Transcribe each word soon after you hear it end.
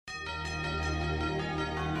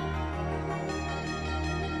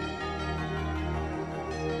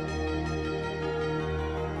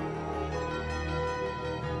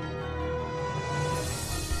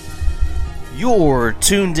You're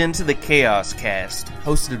tuned into the ChaosCast,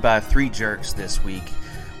 hosted by three jerks this week,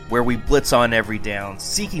 where we blitz on every down,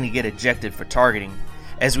 seeking to get ejected for targeting,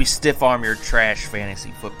 as we stiff-arm your trash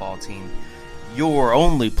fantasy football team. Your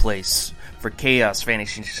only place for chaos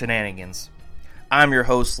fantasy shenanigans. I'm your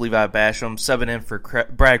host, Levi Basham, subbing in for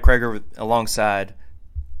Brad Kreger alongside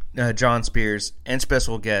John Spears, and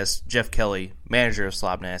special guest, Jeff Kelly, manager of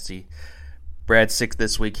Slop Nasty. Brad's sick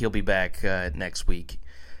this week. He'll be back next week.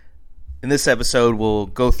 In this episode, we'll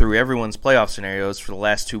go through everyone's playoff scenarios for the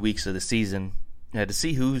last 2 weeks of the season to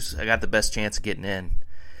see who's got the best chance of getting in.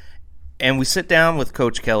 And we sit down with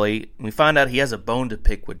Coach Kelly, and we find out he has a bone to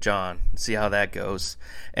pick with John, see how that goes.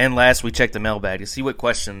 And last, we check the mailbag to see what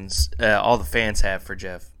questions all the fans have for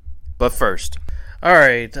Jeff. But first, all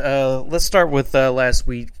right, let's start with last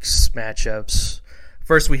week's matchups.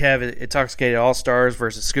 First, we have Intoxicated All-Stars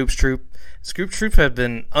versus Scoops Troop. Scoops Troop have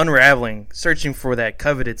been unraveling, searching for that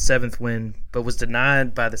coveted 7th win, but was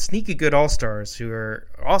denied by the sneaky good All-Stars, who are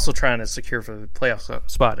also trying to secure for the playoff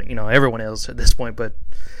spot. You know, everyone else at this point, but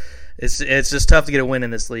it's just tough to get a win in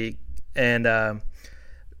this league. And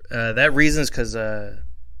that reason is because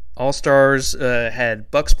All-Stars had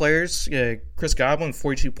Bucks players. Chris Godwin,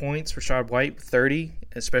 42 points. Rashad White, 30,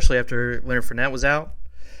 especially after Leonard Fournette was out,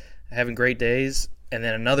 having great days. And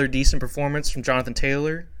then another decent performance from Jonathan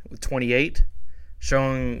Taylor with 28,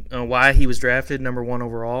 showing why he was drafted number 1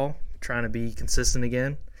 overall, trying to be consistent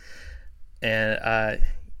again. And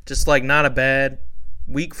just like not a bad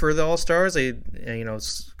week for the All-Stars. They,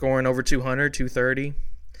 scoring over 200, 230.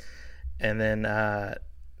 And then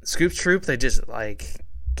Scoops Troop, they just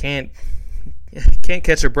can't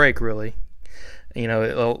catch a break, really.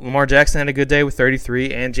 Lamar Jackson had a good day with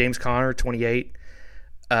 33, and James Conner, 28.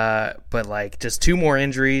 But just 2 more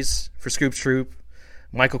injuries for Scoops Troop.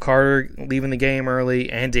 Michael Carter leaving the game early,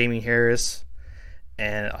 and Damian Harris.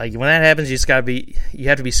 And when that happens, you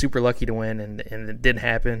have to be super lucky to win, and it didn't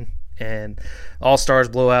happen. And All-Stars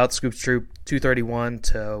blowout, Scoops Troop 231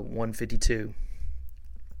 to 152.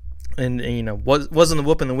 And wasn't the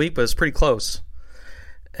whoop in the week, but it's pretty close.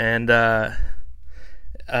 And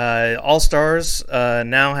All-Stars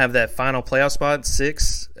now have that final playoff spot,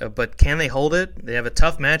 6, but can they hold it? They have a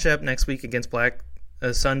tough matchup next week against Black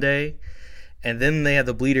Sunday, and then they have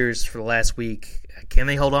the Bleeders for the last week. Can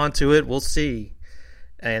they hold on to it? We'll see.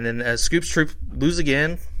 And then Scoops Troop lose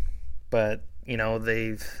again, but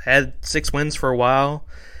they've had 6 wins for a while.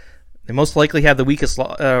 They most likely have the weakest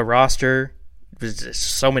roster. There's just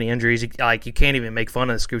so many injuries. You can't even make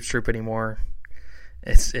fun of the Scoops Troop anymore.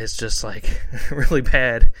 It's just really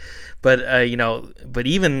bad. But but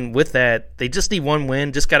even with that, they just need 1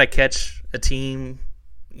 win. Just got to catch a team,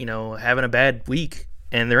 having a bad week,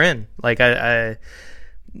 and they're in.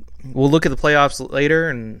 We'll look at the playoffs later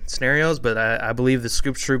and scenarios, but I believe the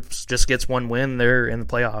Scoops Troops just gets 1 win. They're in the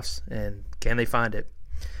playoffs, and can they find it?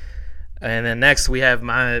 And then next we have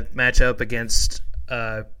my matchup against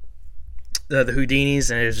the Houdinis,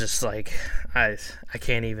 and it's just I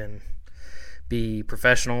can't even be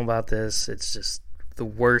professional about this. It's just the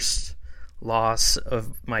worst loss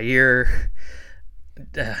of my year.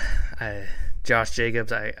 Josh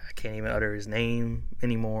Jacobs, I can't even utter his name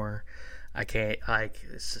anymore. I can't,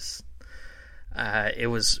 it's just, it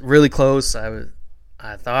was really close. I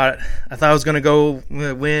thought I was going to go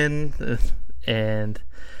win, and,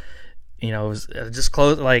 it was just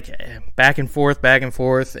close, back and forth,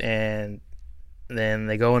 and then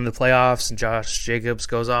they go into the playoffs, and Josh Jacobs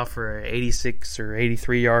goes off for an 86 or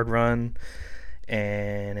 83-yard run,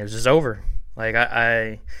 and it was just over.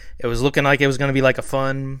 It was looking like it was going to be a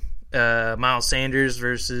fun Miles Sanders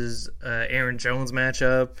versus Aaron Jones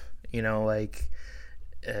matchup. Who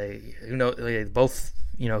knows? Both.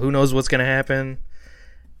 Who knows what's going to happen?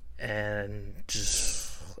 And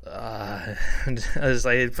just, I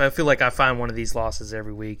feel like I find one of these losses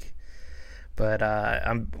every week. But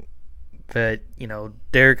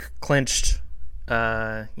Derek clinched, his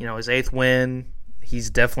 8th win. He's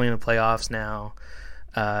definitely in the playoffs now.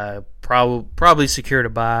 Probably secured a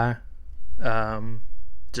bye.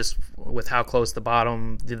 Just with how close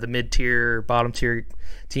the mid-tier, bottom-tier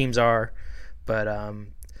teams are. But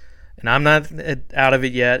and I'm not out of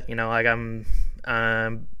it yet. I'm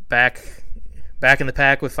back in the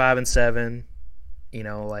pack with 5 and 7.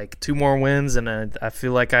 2 more wins, and I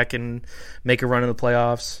feel like I can make a run in the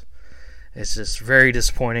playoffs. It's just very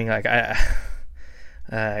disappointing. I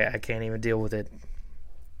can't even deal with it.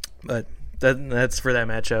 But that's for that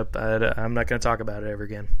matchup. I'm not going to talk about it ever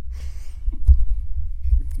again.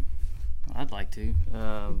 I'd like to.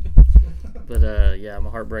 But my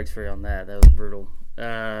heart breaks for you on that. That was brutal.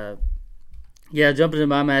 Jumping into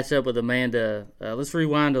my matchup with Amanda. Let's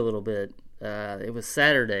rewind a little bit. It was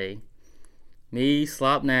Saturday. Me,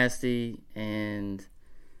 Slop Nasty, and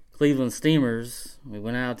Cleveland Steamers. We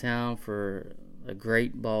went out of town for a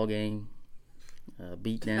great ball game.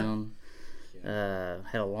 Beat down. Had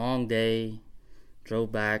a long day.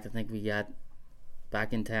 Drove back. I think we got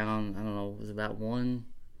back in town. I don't know. It was about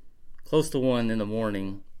close to 1 in the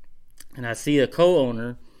morning. And I see a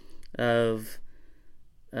co-owner of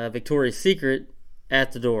Victoria's Secret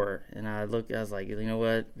at the door. And I was like, you know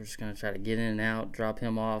what? We're just going to try to get in and out, drop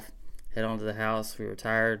him off, head on to the house. We were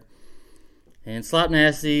tired. And Slop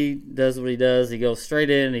Nasty does what he does. He goes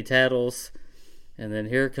straight in and he tattles. And then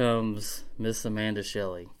here comes Miss Amanda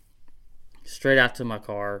Shelley. Straight out to my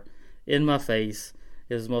car, in my face.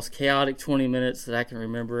 It was the most chaotic 20 minutes that I can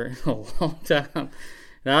remember in a long time.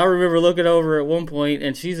 And I remember looking over at one point,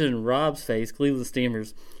 and she's in Rob's face, Cleveland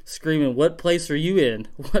Steamers, screaming, "What place are you in?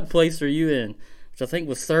 What place are you in?" Which I think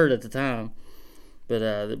was third at the time. But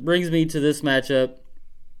that brings me to this matchup.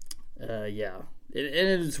 And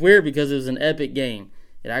it's weird because it was an epic game.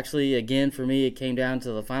 It actually, again, for me, it came down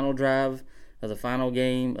to the final drive of the final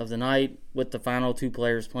game of the night with the final 2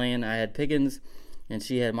 players playing. I had Pickens, and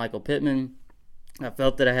she had Michael Pittman. I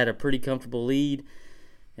felt that I had a pretty comfortable lead.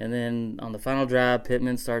 And then on the final drive,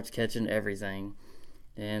 Pittman starts catching everything.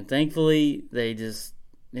 And thankfully,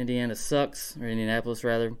 Indianapolis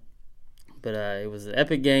rather. But it was an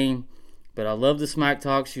epic game. But I love the smack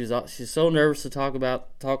talk. She's so nervous to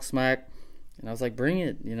talk smack. And I was like, bring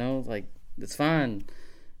it, it's fine.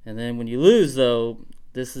 And then when you lose, though,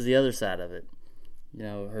 this is the other side of it.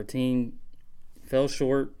 Her team fell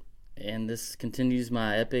short, and this continues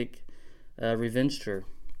my epic revenge tour.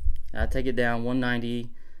 I take it down 190-32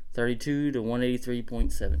 to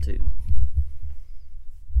 183.72.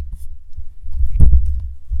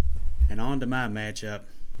 And on to my matchup,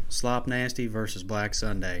 Slop Nasty versus Black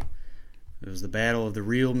Sunday. It was the battle of the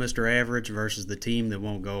real Mr. Average versus the team that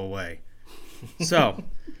won't go away. So,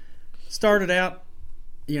 started out,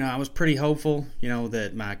 I was pretty hopeful,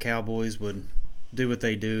 that my Cowboys would do what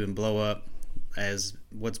they do and blow up, as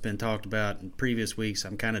what's been talked about in previous weeks.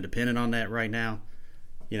 I'm kind of dependent on that right now.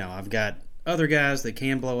 I've got other guys that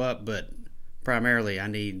can blow up, but primarily I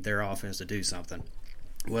need their offense to do something.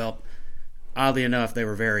 Well, oddly enough, they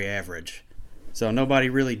were very average. So nobody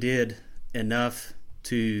really did enough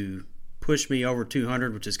to push me over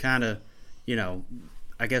 200, which is kind of,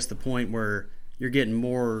 I guess the point where you're getting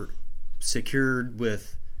more secured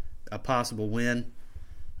with a possible win.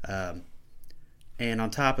 And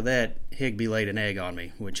on top of that, Higbee laid an egg on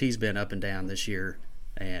me, which he's been up and down this year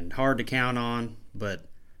and hard to count on. But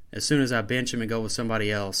as soon as I bench him and go with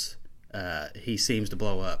somebody else, he seems to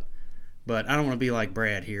blow up. But I don't want to be like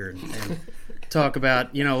Brad here and talk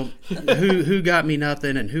about, who got me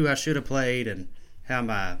nothing and who I should have played and how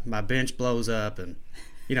my bench blows up and,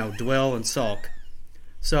 dwell and sulk.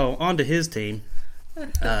 So on to his team.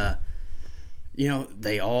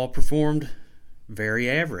 They all performed very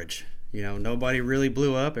average. Nobody really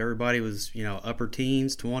blew up. Everybody was, upper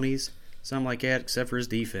teens, 20s, something like that, except for his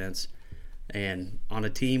defense. And on a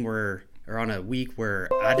week where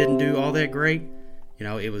I didn't do all that great,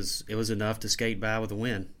 it was enough to skate by with a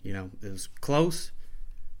win. It was close,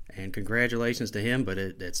 and congratulations to him, but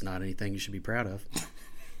it's not anything you should be proud of.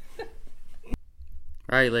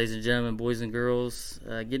 All right, ladies and gentlemen, boys and girls,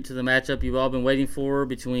 getting to the matchup you've all been waiting for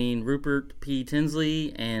between Rupert P.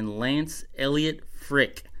 Tinsley and Lance Elliott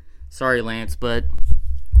Frick. Sorry, Lance, but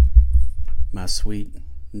my sweet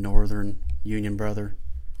Northern Union brother,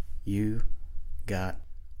 you got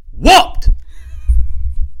whooped!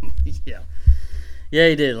 Yeah,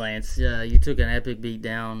 you did, Lance. You took an epic beat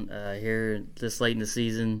down here this late in the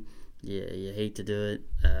season. Yeah, you hate to do it.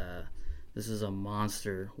 This is a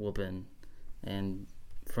monster whooping. And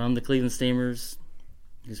from the Cleveland Steamers,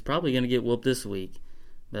 he's probably going to get whooped this week.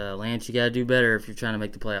 Lance, you got to do better if you're trying to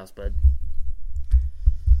make the playoffs, bud.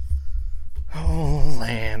 Oh,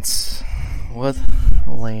 Lance. What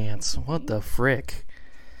the frick?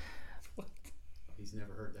 He's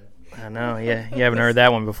never heard that one. I know, yeah. You haven't heard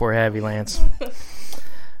that one before, have you, Lance?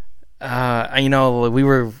 We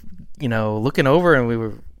were, looking over and we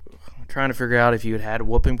were trying to figure out if you had a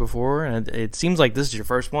whooping before, and it seems like this is your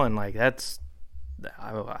first one. Like, that's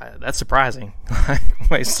surprising.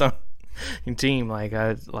 My son, your team,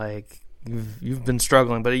 you've been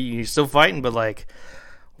struggling, but you're still fighting. But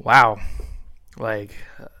wow, why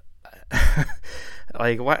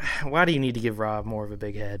do you need to give Rob more of a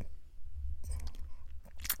big head?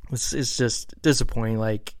 It's just disappointing.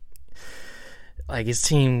 Like his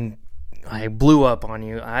team blew up on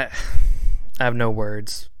you. I have no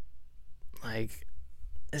words.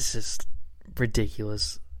 It's just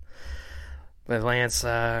ridiculous. But Lance,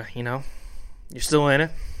 You're still in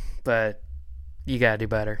it, but you got to do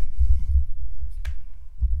better.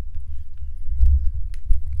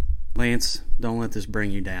 Lance, don't let this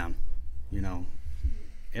bring you down.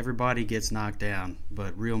 Everybody gets knocked down,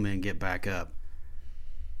 but real men get back up.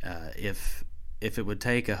 If it would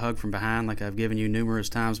take a hug from behind, like I've given you numerous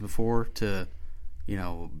times before, to,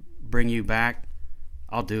 bring you back,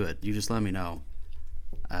 I'll do it. You just let me know.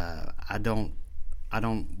 I don't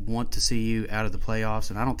want to see you out of the playoffs,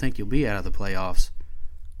 and I don't think you'll be out of the playoffs.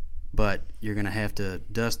 But you're going to have to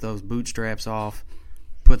dust those bootstraps off,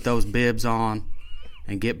 put those bibs on,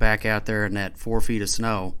 and get back out there in that 4 feet of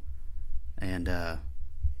snow and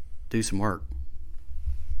do some work.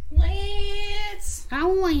 Lance!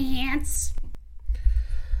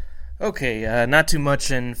 Okay, not too much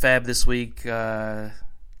in Fab this week.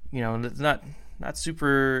 Not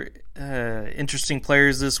super interesting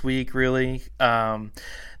players this week, really.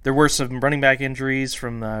 There were some running back injuries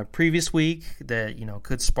from the previous week that,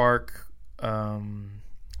 could spark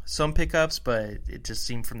some pickups, but it just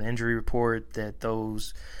seemed from the injury report that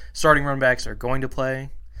those starting running backs are going to play.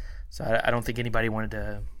 So I don't think anybody wanted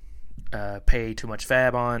to pay too much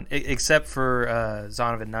fab on, except for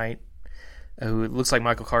Zonovan Knight, who it looks like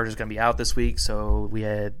Michael Carter's going to be out this week. So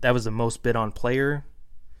that was the most bid on player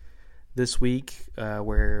this week,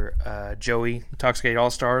 where Joey, Intoxicated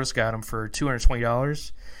All-Stars, got him for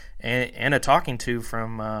 $220, and a talking to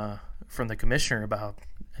from the commissioner about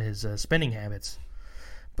his spending habits.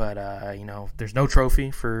 But there's no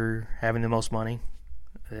trophy for having the most money,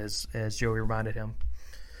 as Joey reminded him.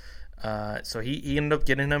 So he ended up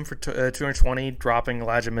getting him for $220, dropping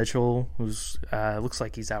Elijah Mitchell, who's looks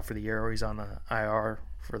like he's out for the year, or he's on the IR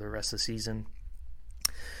for the rest of the season.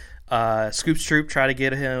 Scoops Troop tried to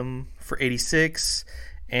get him for $86,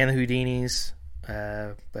 and the Houdinis,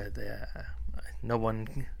 but no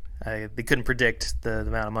one, they couldn't predict the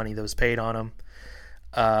amount of money that was paid on him.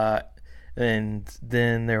 And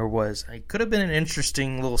then it could have been an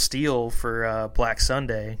interesting little steal for Black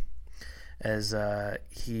Sunday, as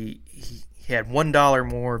he had $1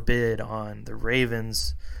 more bid on the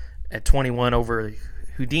Ravens at 21 over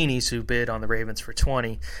Houdini's, who bid on the Ravens for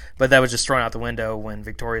 20, but that was just thrown out the window when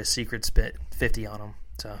Victoria's Secret spent 50 on him.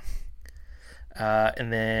 So,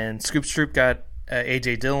 and then Scoops Troop got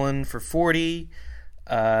AJ Dillon for 40.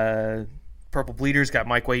 Purple Bleeders got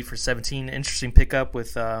Mike Waite for 17. Interesting pickup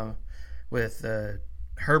with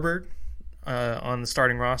Herbert on the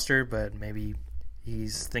starting roster, but maybe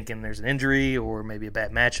he's thinking there's an injury or maybe a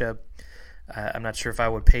bad matchup. I'm not sure if I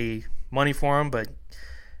would pay money for him, but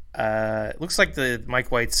it looks like the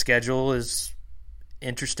Mike White schedule is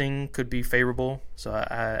interesting, could be favorable. So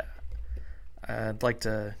I'd like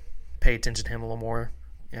to pay attention to him a little more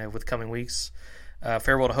with coming weeks.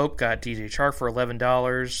 Farewell to Hope got DJ Chark for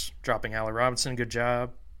 $11, dropping Allen Robinson. Good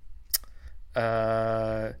job.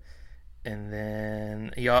 And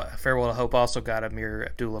then Farewell to Hope also got Amir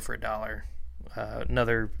Abdullah for $1.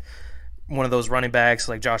 Another one of those running backs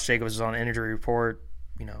like Josh Jacobs is on an injury report.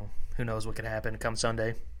 Who knows what could happen come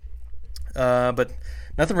Sunday. But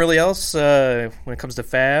nothing really else when it comes to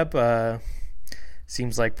Fab.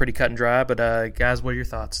 Seems like pretty cut and dry. But guys, what are your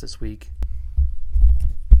thoughts this week?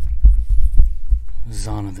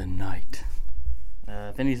 Zonovan Knight.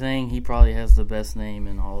 If anything, he probably has the best name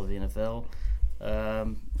in all of the NFL.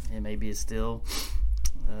 It may be a steal.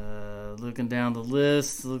 Looking down the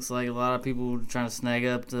list, looks like a lot of people trying to snag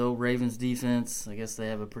up the old Ravens defense. I guess they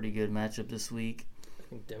have a pretty good matchup this week.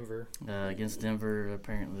 Denver. Against Denver,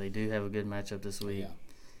 apparently they do have a good matchup this week.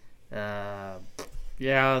 Yeah.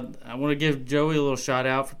 I want to give Joey a little shout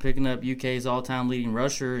out for picking up UK's all-time leading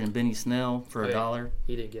rusher in Benny Snell for $1.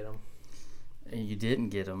 He didn't get him. And you didn't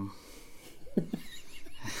get him.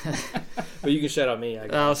 But you can shout out me.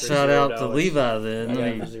 I'll shout out to Levi then. I got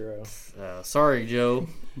him for $0. Sorry, Joe.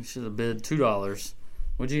 You should have bid $2.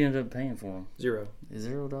 What'd you end up paying for him? $0.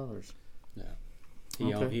 $0. Yeah.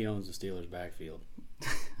 He owns the Steelers' backfield.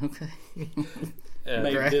 Okay.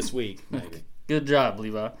 Maybe this week. Maybe. Good job,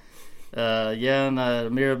 Levi. And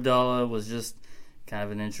Amir Abdullah was just kind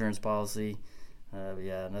of an insurance policy. But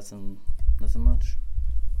yeah, nothing much.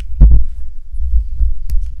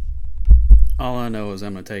 All I know is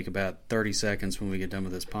I'm going to take about 30 seconds when we get done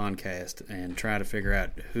with this podcast and try to figure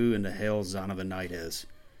out who in the hell Zonovan Knight is.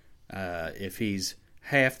 If he's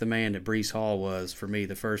half the man that Breece Hall was for me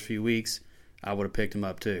the first few weeks, I would have picked him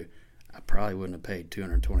up too. I probably wouldn't have paid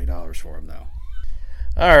 $220 for him, though.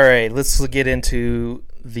 All right, let's get into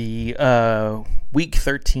the Week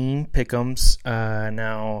 13 pick'ems.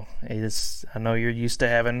 Now, I know you're used to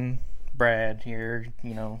having Brad here,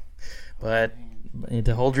 but you need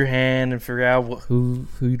to hold your hand and figure out who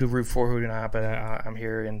to root for, who to not. But I'm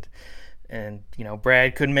here, and And,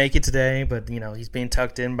 Brad couldn't make it today, but, he's being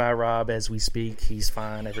tucked in by Rob as we speak. He's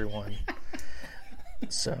fine, everyone.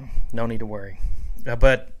 So, no need to worry.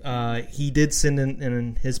 But he did send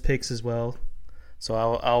in his picks as well. So,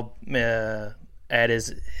 I'll add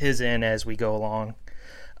his in as we go along.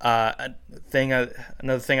 Another thing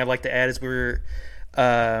I'd like to add is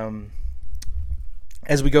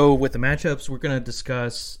as we go with the matchups, we're going to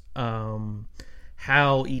discuss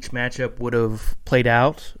how each matchup would have played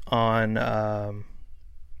out on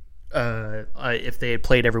if they had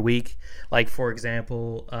played every week. Like, for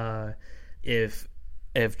example, if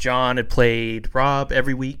John had played Rob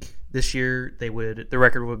every week this year, the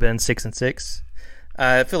record would have been 6-6.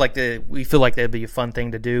 We feel like that'd be a fun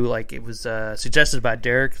thing to do. Like, it was suggested by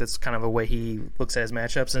Derek. That's kind of a way he looks at his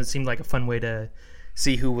matchups, and it seemed like a fun way to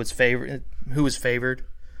see who was favored.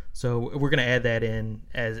 So we're going to add that in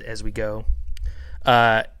as we go.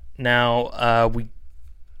 Now we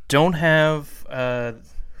don't have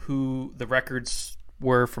who the records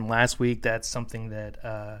were from last week. That's something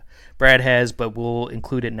that Brad has, but we'll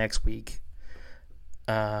include it next week.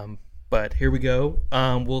 But here we go.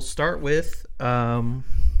 We'll start with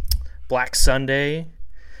Black Sunday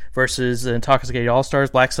versus Intoxicated All-Stars.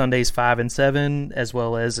 Black Sunday's 5-7, as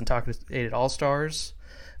well as Intoxicated All-Stars.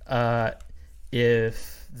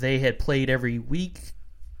 If they had played every week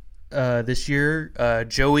this year,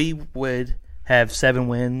 Joey would have 7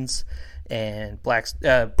 wins, and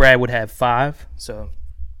Brad would have 5. So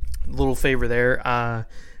a little favor there.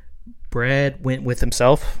 Brad went with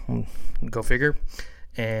himself. Go figure.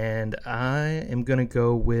 And I am going to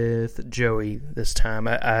go with Joey this time.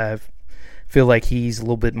 I feel like he's a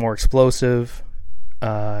little bit more explosive,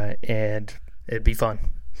 and it'd be fun.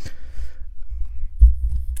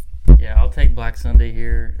 Yeah, I'll take Black Sunday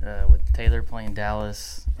here with Taylor playing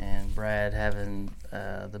Dallas and Brad having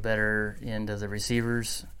the better end of the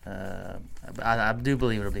receivers. I do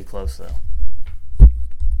believe it'll be close, though.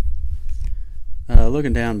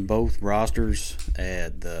 Looking down both rosters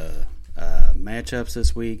at the matchups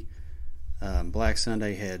this week, Black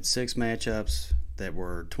Sunday had 6 matchups that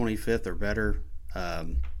were 25th or better,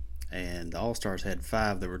 and the All-Stars had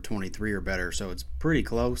 5 that were 23 or better, so it's pretty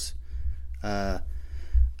close. I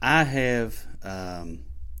have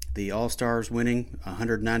the All-Stars winning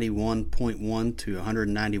 191.1 to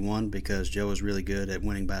 191 because Joe is really good at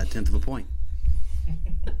winning by 1/10 of a point.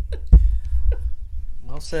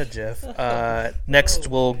 Well said, Jeff. Next,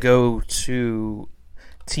 we'll go to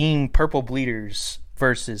Team Purple Bleeders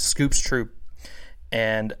versus Scoops Troop.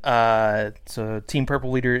 And so Team Purple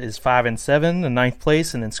Bleeder is 5-7 in 9th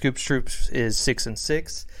place, and then Scoops Troop is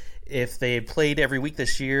 6-6. If they had played every week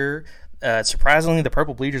this year, surprisingly, the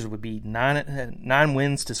Purple Bleeders would be 9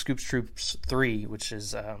 wins to Scoops Troop's 3, which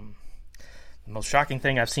is the most shocking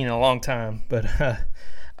thing I've seen in a long time. But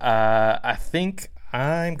I think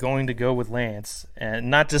I'm going to go with Lance, and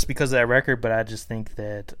not just because of that record, but I just think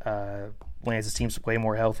that Lance's team's way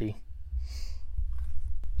more healthy.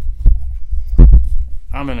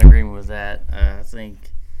 I'm in agreement with that. I think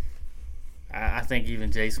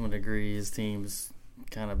even Jason would agree his team's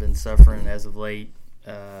kind of been suffering as of late.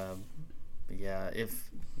 But yeah, if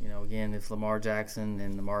Lamar Jackson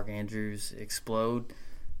and the Mark Andrews explode,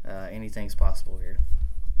 anything's possible here.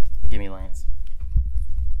 But give me Lance.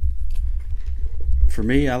 For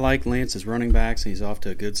me, I like Lance's running backs. He's off to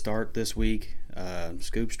a good start this week.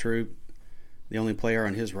 Scoops Troop, the only player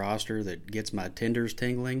on his roster that gets my tenders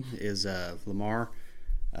tingling is Lamar.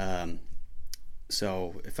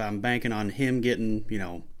 So if I'm banking on him getting,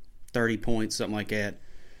 30 points, something like that,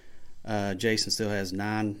 Jason still has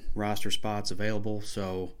 9 roster spots available.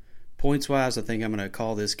 So points-wise, I think I'm going to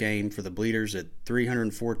call this game for the Bleeders at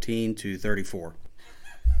 314 to 34.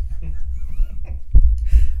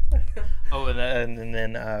 Oh, and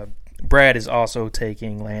then Brad is also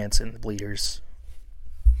taking Lance and the Bleeders.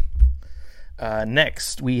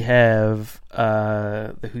 Next, we have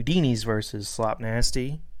the Houdinis versus Slop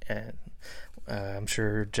Nasty. And I'm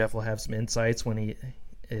sure Jeff will have some insights when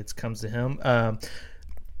it comes to him.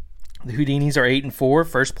 The Houdinis are 8-4,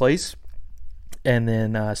 first place. And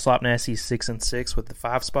then Slop Nasty 6-6 with the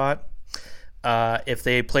 5 spot. If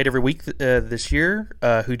they played every week this year,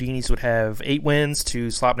 Houdinis would have 8 wins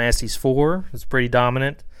to Slop Nasty's 4. It's pretty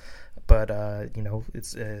dominant, but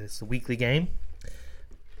it's a weekly game.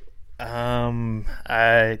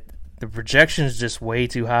 The projection is just way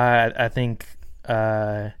too high. I think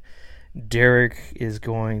Derek is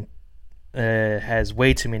has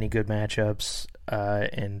way too many good matchups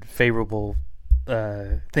and favorable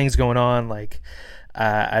things going on. Like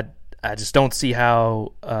I just don't see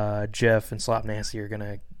how Jeff and Slop Nasty are going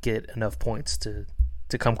to get enough points to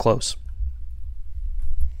come close.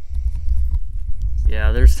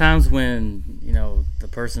 Yeah, there's times when, the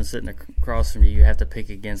person sitting across from you, you have to pick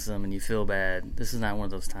against them and you feel bad. This is not one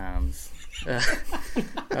of those times.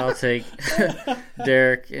 I'll take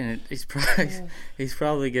Derek, and he's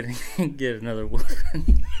probably going to get another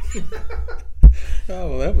whooping. Oh,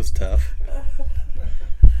 well, that was tough.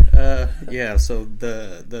 Yeah, so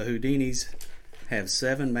the Houdinis have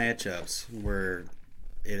 7 matchups where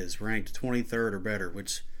it is ranked 23rd or better,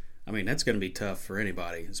 which, that's going to be tough for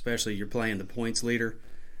anybody, especially you're playing the points leader.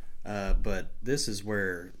 But this is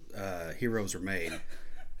where heroes are made,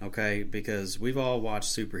 okay? Because we've all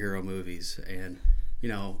watched superhero movies, and,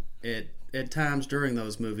 at times during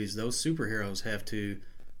those movies, those superheroes have to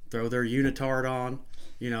throw their unitard on,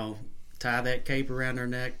 tie that cape around their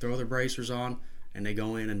neck, throw their bracers on, and they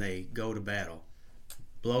go in and they go to battle.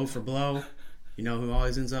 Blow for blow, who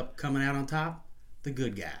always ends up coming out on top? The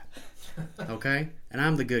good guy. Okay? And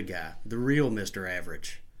I'm the good guy, the real Mr.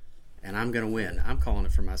 Average. And I'm going to win. I'm calling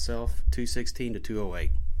it for myself, 216 to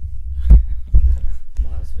 208.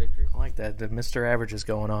 Modest victory. I like that. The Mr. Average is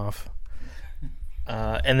going off.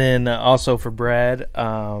 And then also for Brad,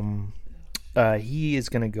 he is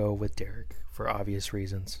going to go with Derek for obvious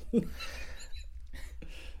reasons.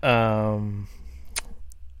 And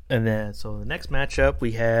then, so the next matchup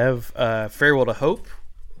we have Farewell to Hope,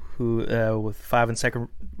 who with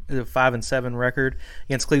 5-7 record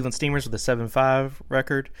against Cleveland Steamers with a 7-5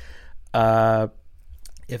 record.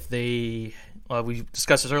 If they, we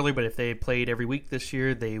discussed this earlier, but if they played every week this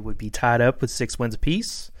year, they would be tied up with 6 wins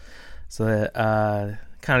apiece. So that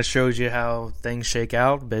kind of shows you how things shake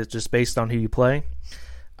out, but just based on who you play.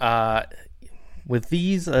 With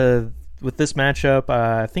these. With this matchup,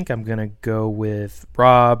 I think I'm going to go with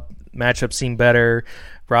Rob. Matchups seem better.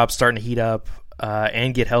 Rob's starting to heat up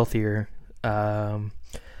and get healthier.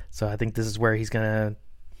 So I think this is where he's going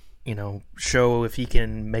to, show if he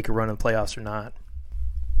can make a run in the playoffs or not.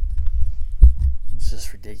 It's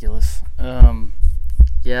just ridiculous.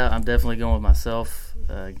 Yeah, I'm definitely going with myself.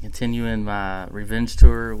 Continuing my revenge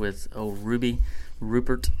tour with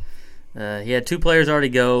Rupert. He had 2 players already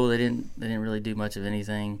go. They didn't really do much of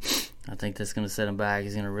anything. I think that's going to set him back.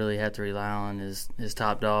 He's going to really have to rely on his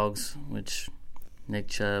top dogs, which Nick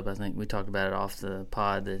Chubb, I think we talked about it off the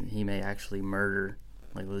pod, that he may actually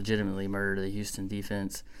legitimately murder the Houston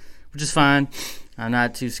defense, which is fine. I'm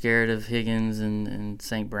not too scared of Higgins and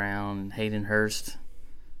St. Brown and Hayden Hurst.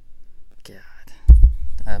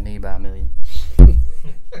 God, me by a million.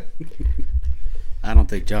 I don't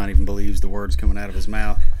think John even believes the words coming out of his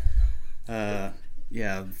mouth.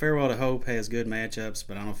 Yeah, Farewell to Hope has good matchups,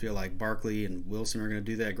 but I don't feel like Barkley and Wilson are going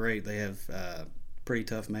to do that great. They have pretty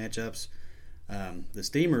tough matchups. The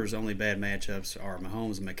Steamers' only bad matchups are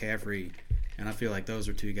Mahomes and McCaffrey, and I feel like those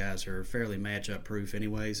are 2 guys who are fairly matchup-proof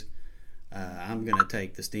anyways. I'm going to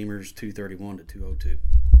take the Steamers 231 to 202.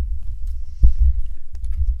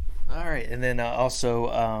 All right, and then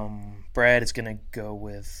also Brad is going to go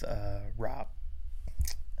with Rob.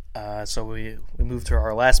 So we move to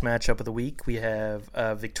our last matchup of the week. We have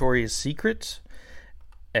Victoria's Secret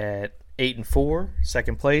at 8-4,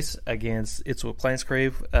 second place, against It's What Plants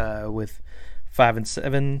Crave with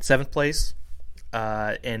 5-7, seventh place.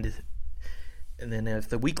 And then if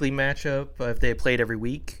the weekly matchup, if they played every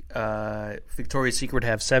week, Victoria's Secret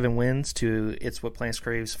have 7 wins to It's What Plants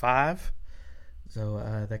Crave's 5.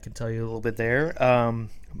 So that can tell you a little bit there.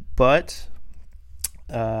 But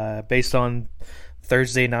based on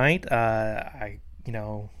Thursday night,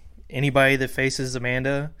 anybody that faces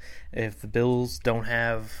Amanda, if the Bills don't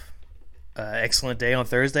have an excellent day on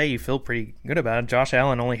Thursday, you feel pretty good about it. Josh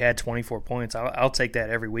Allen only had 24 points. I'll take that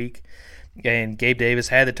every week. And Gabe Davis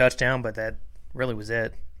had the touchdown, but that really was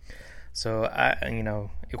it. So,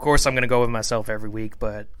 of course I'm going to go with myself every week,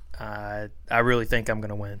 but I really think I'm going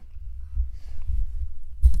to win.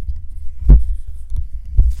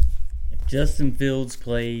 If Justin Fields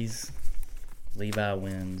plays, Levi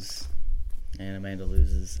wins, and Amanda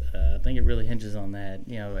loses. I think it really hinges on that.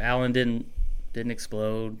 Allen didn't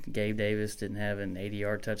explode. Gabe Davis didn't have an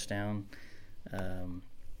 80-yard touchdown.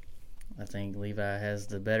 I think Levi has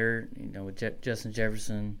the better, with Justin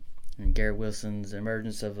Jefferson and Garrett Wilson's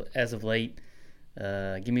emergence as of late.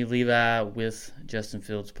 Give me Levi with Justin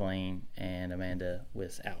Fields playing and Amanda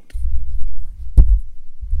without.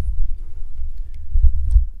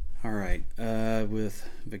 All right. With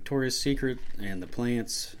Victoria's Secret and the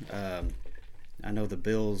Plants, I know the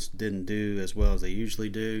Bills didn't do as well as they usually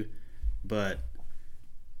do, but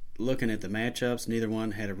looking at the matchups, neither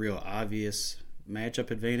one had a real obvious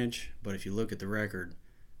matchup advantage. But if you look at the record,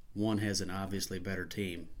 one has an obviously better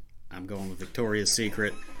team. I'm going with Victoria's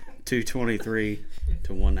Secret, 223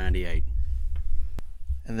 to 198.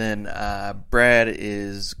 And then Brad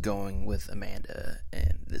is going with Amanda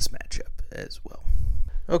in this matchup as well.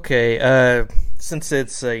 Okay, since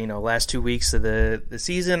it's last 2 weeks of the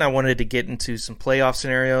season, I wanted to get into some playoff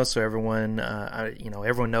scenarios so everyone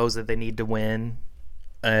everyone knows that they need to win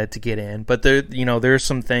to get in. But there are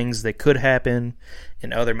some things that could happen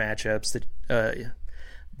in other matchups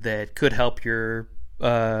that could help your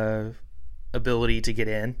ability to get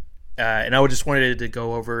in. And I just wanted to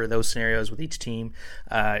go over those scenarios with each team.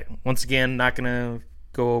 Once again, not going to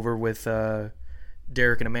go over with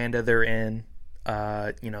Derek and Amanda. They're in.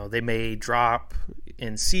 They may drop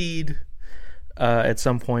in seed at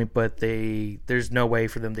some point, but there's no way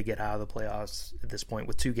for them to get out of the playoffs at this point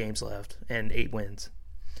with 2 games left and 8 wins.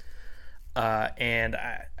 And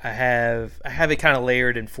I have it kind of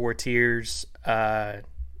layered in 4 tiers.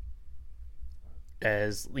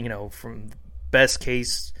 As from best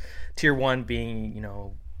case, tier 1 being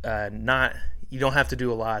not, you don't have to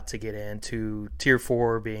do a lot to get in, to tier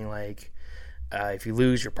 4 being like if you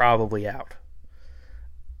lose, you're probably out.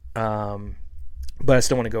 But I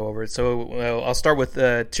still want to go over it. So I'll start with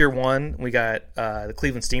tier 1. We got the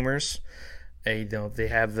Cleveland Steamers. They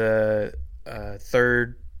have the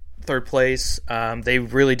third place. They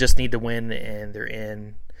really just need to win, and they're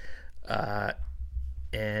in.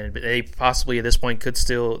 And they possibly at this point could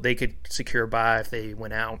secure a bye if they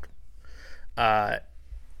went out.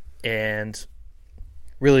 And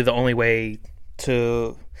really the only way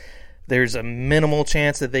there's a minimal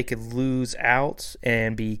chance that they could lose out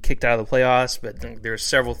and be kicked out of the playoffs, but there are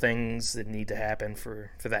several things that need to happen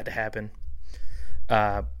for that to happen.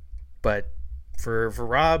 But for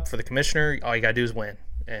Rob, for the commissioner, all you got to do is win,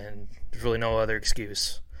 and there's really no other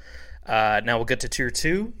excuse. Now we'll get to tier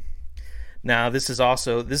 2. Now this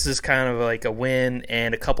is kind of like a win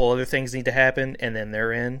and a couple other things need to happen, and then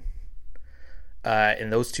they're in.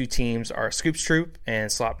 And those 2 teams are Scoops Troop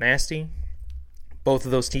and Slop Nasty. Both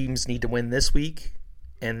of those teams need to win this week.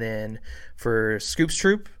 And then for Scoops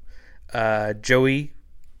Troop, Joey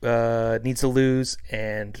needs to lose,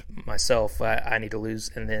 and myself, I need to lose.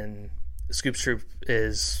 And then Scoops Troop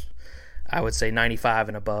is, I would say, 95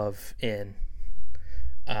 and above in.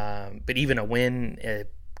 But even a win,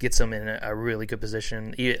 it gets them in a really good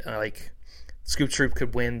position. Like Scoops Troop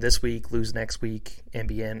could win this week, lose next week, and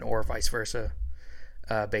be in, or vice versa,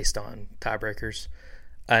 based on tiebreakers.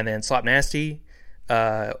 And then Slop Nasty,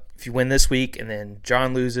 if you win this week and then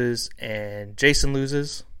John loses and Jason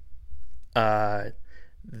loses,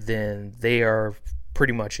 then they are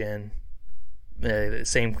pretty much in.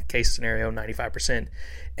 Same case scenario, 95%.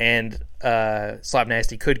 And Slop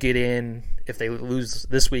Nasty could get in if they lose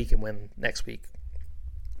this week and win next week.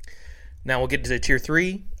 Now we'll get to tier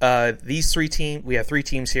 3. We have 3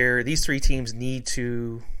 teams here. These 3 teams need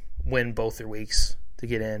to win both their weeks to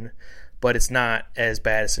get in, but it's not as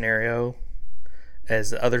bad a scenario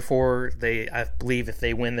as the other 4. I believe if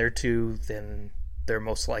they win their 2, then they're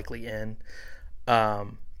most likely in. But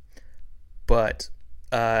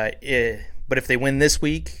if they win this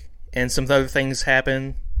week and some other things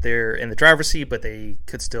happen, they're in the driver's seat, but they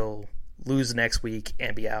could still lose next week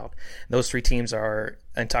and be out. Those 3 teams are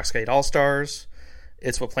Intoxicated All-Stars,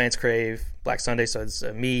 It's What Plants Crave, Black Sunday. So it's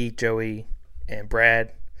me, Joey, and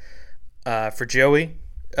Brad. For Joey,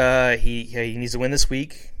 he needs to win this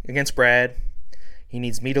week against Brad. He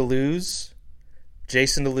needs me to lose,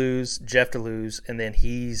 Jason to lose, Jeff to lose, and then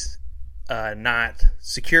he's not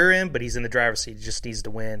secure in, but he's in the driver's seat. He just needs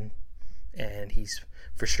to win, and he's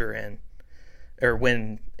for sure in, or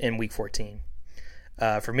win in week 14.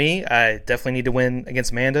 For me, I definitely need to win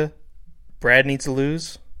against Amanda. Brad needs to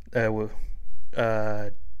lose. John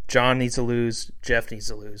needs to lose. Jeff needs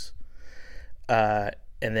to lose. And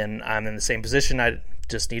then I'm in the same position. I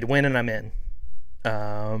just need to win, and I'm in.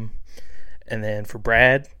 And then for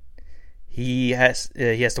Brad, he has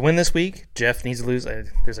to win this week. Jeff needs to lose.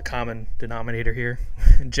 There's a common denominator here.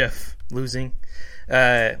 Jeff losing.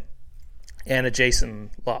 And a Jason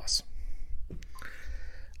loss.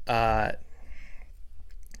 And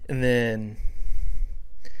then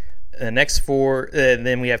the next 4,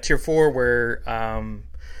 then we have tier 4 where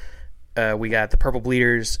we got the Purple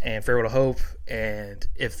Bleeders and Farewell to Hope, and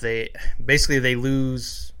if they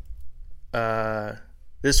lose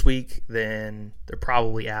this week, then they're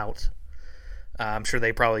probably out. I'm sure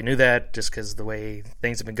they probably knew that just because of the way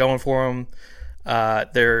things have been going for them.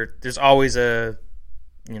 There's always a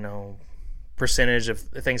percentage of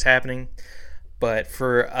things happening, but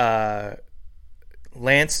for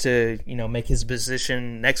Lance to make his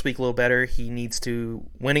position next week a little better, he needs to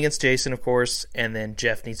win against Jason, of course, and then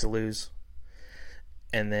Jeff needs to lose.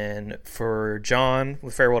 And then for John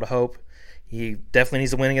with Farewell to Hope, He definitely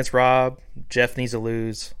needs to win against Rob. Jeff needs to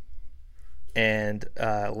lose. And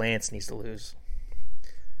Lance needs to lose.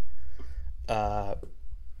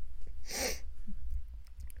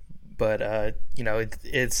 But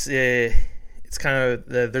it's kind of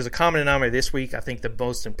there's a common denominator this week. I think the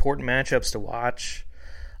most important matchups to watch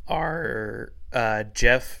are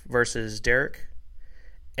Jeff versus Derek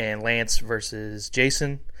and Lance versus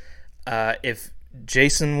Jason. If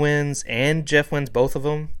Jason wins and Jeff wins both of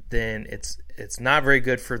them, then it's not very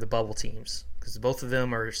good for the bubble teams because both of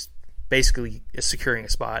them are basically securing a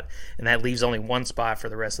spot, and that leaves only one spot for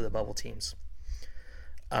the rest of the bubble teams.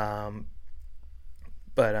 But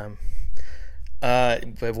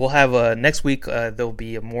we'll have next week. There'll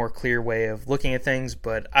be a more clear way of looking at things.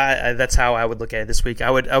 But that's how I would look at it this week.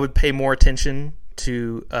 I would pay more attention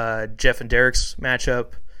to Jeff and Derek's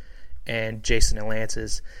matchup and Jason and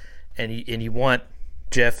Lance's, and you want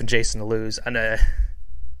Jeff and Jason to lose. I know,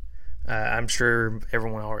 I'm sure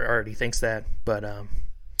everyone already thinks that, but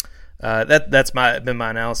that's been my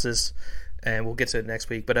analysis, and we'll get to it next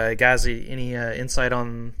week. But guys, any insight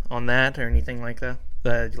on that or anything like that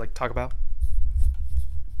you'd like to talk about?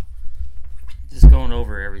 Just going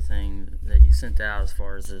over everything that you sent out as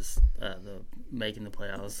far as this, the making the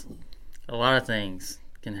playoffs. A lot of things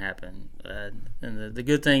can happen, and the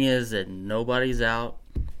good thing is that nobody's out.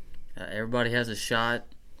 Everybody has a shot.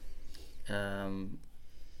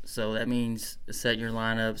 So that means setting your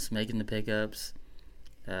lineups, making the pickups.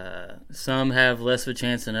 Some have less of a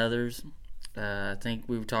chance than others. I think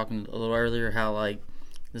we were talking a little earlier how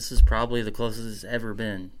this is probably the closest it's ever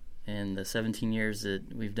been in the 17 years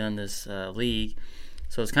that we've done this league.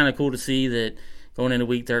 So it's kind of cool to see that going into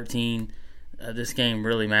week 13, this game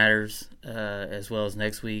really matters, as well as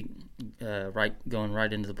next week, going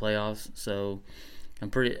right into the playoffs. So I'm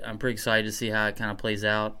pretty excited to see how it kind of plays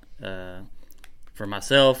out. For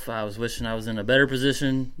myself, I was wishing I was in a better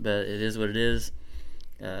position, but it is what it is.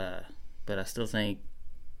 But I still think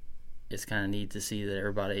it's kind of neat to see that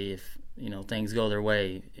everybody, if things go their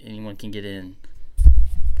way, anyone can get in.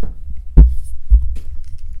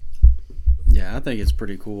 Yeah, I think it's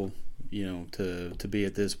pretty cool, to be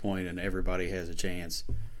at this point and everybody has a chance.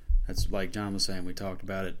 That's like John was saying. We talked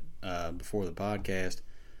about it before the podcast,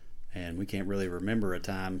 and we can't really remember a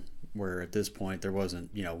time where at this point there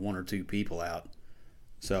wasn't, one or two people out.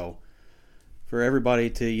 So for everybody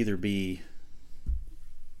to either be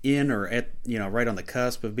in or at, right on the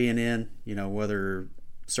cusp of being in, whether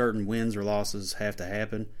certain wins or losses have to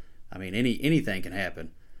happen. I mean, anything can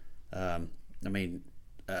happen.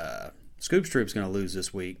 Scoops Troop's going to lose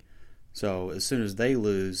this week. So as soon as they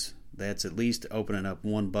lose, that's at least opening up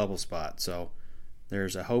one bubble spot. So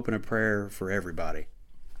there's a hope and a prayer for everybody.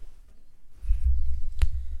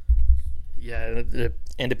 Yeah,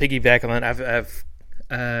 and to piggyback on that,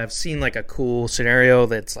 I've seen a cool scenario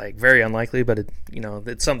that's very unlikely, but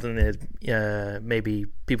it's something that maybe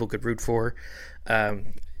people could root for. It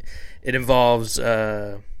involves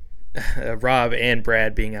Rob and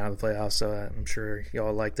Brad being out of the playoffs, so I'm sure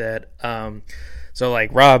y'all like that. So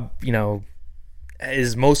Rob,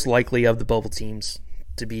 is most likely of the bubble teams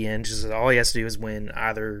to be in. Just all he has to do is win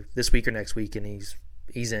either this week or next week, and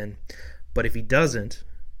he's in. But if he doesn't,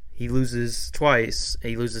 he loses twice.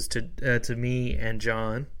 He loses to me and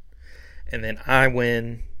John, and then I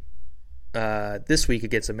win this week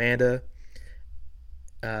against Amanda.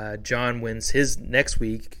 John wins his next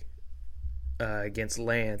week against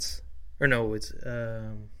Lance. Or no, it's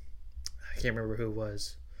I can't remember who it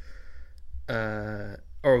was. Or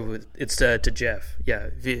it's to Jeff.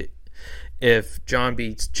 Yeah, if John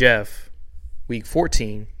beats Jeff week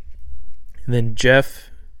 14, then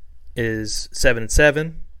Jeff is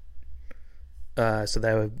 7-7. So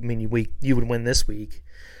that would mean you would win this week,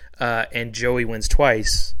 and Joey wins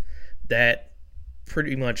twice. That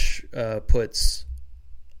pretty much puts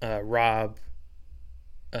Rob,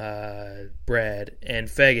 Brad, and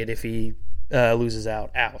Faggot, if he loses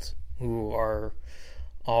out, who are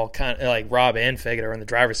all kind of Rob and Faggot are in the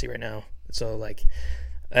driver's seat right now. So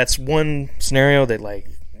that's one scenario that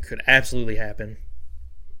could absolutely happen.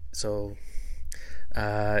 So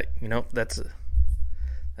that's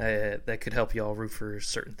that could help y'all root for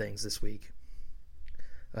certain things this week.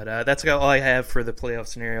 But that's all I have for the playoff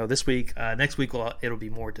scenario this week. Next week it'll be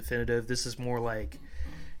more definitive. This is more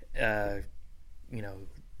you're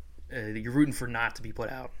rooting for not to be put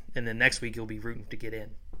out, and then next week you'll be rooting to get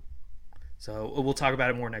in. So we'll talk about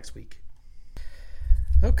it more next week.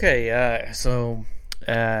 Okay, so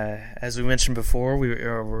as we mentioned before,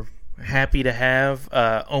 we're happy to have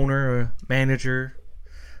owner, manager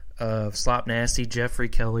of Slop Nasty, Jeffrey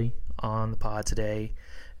Kelly, on the pod today.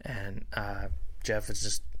 And Jeff is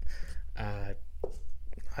just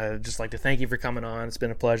I'd just like to thank you for coming on. It's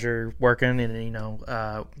been a pleasure working, and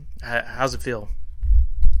how's it feel?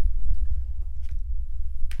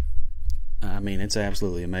 I mean, it's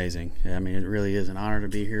absolutely amazing. I mean, it really is an honor to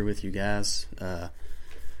be here with you guys. I'm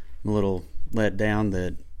a little let down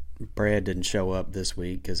that Brad didn't show up this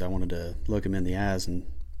week because I wanted to look him in the eyes and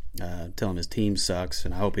tell him his team sucks,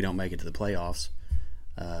 and I hope he don't make it to the playoffs.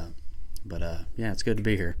 But it's good to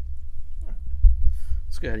be here.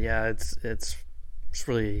 It's good. Yeah, it's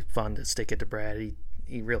really fun to stick it to Brad.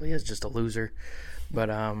 He really is just a loser. But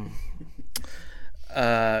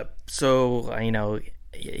so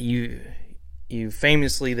you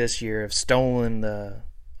famously this year have stolen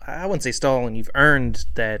I wouldn't say stolen, you've earned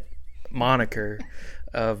that moniker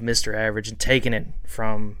of Mr. Average and taken it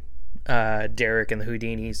from Derek and the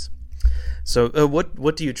Houdinis. So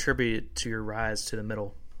what do you attribute to your rise to the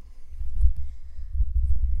middle?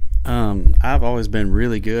 I've always been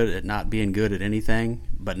really good at not being good at anything,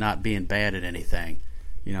 but not being bad at anything.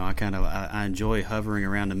 I enjoy hovering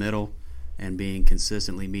around the middle and being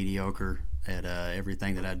consistently mediocre at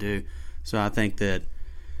everything that I do. So I think that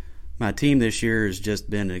my team this year has just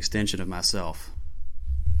been an extension of myself.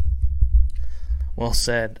 Well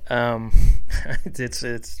said.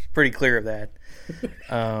 It's pretty clear of that.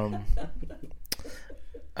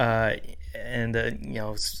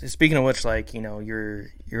 Speaking of which,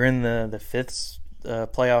 you're in the fifth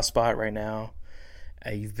playoff spot right now.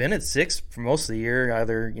 You've been at sixth for most of the year,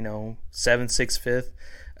 either 7th, 6th,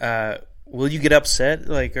 5th. Will you get upset?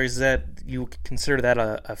 Or is that you consider that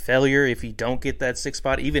a failure if you don't get that 6th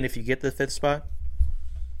spot, even if you get the 5th spot?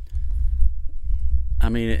 I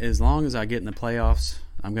mean, as long as I get in the playoffs,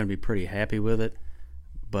 I'm going to be pretty happy with it.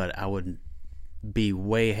 But I would be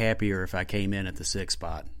way happier if I came in at the 6th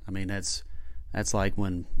spot. I mean, that's like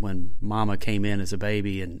when Mama came in as a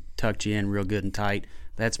baby and tucked you in real good and tight.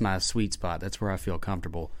 That's my sweet spot. That's where I feel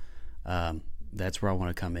comfortable. That's where I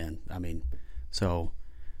want to come in. I mean, so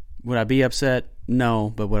would I be upset?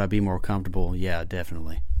 No, but would I be more comfortable? Yeah,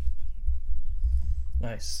 definitely.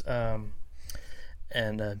 Nice.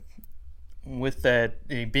 With that,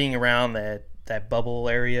 being around that bubble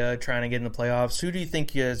area, trying to get in the playoffs, who do you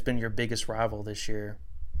think has been your biggest rival this year?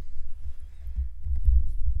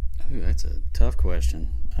 Ooh, that's a tough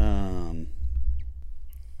question.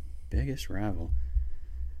 Biggest rival?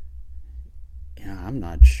 Yeah, I'm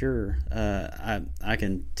not sure. I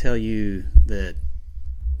can tell you that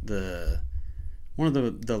one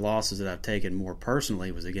of the losses that I've taken more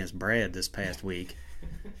personally was against Brad this past week.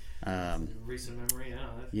 Recent memory,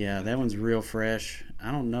 yeah, that one's real fresh.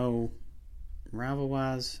 I don't know,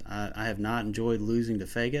 rival-wise, I have not enjoyed losing to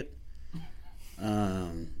Faggot.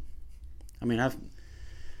 I mean,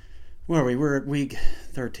 where are we? We're at week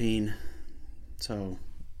 13, so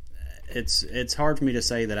it's hard for me to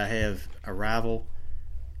say that I have a rival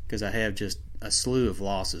because I have just a slew of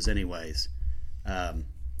losses anyways.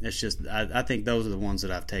 It's just I think those are the ones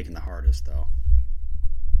that I've taken the hardest, though.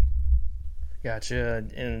 Gotcha.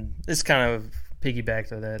 And this kind of piggyback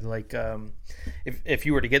to that, if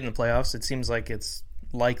you were to get in the playoffs, it seems like it's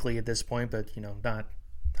likely at this point, but not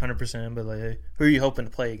 100%. But who are you hoping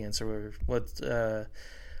to play against, or what's that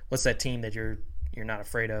team that you're not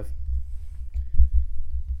afraid of?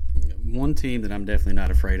 One team that I'm definitely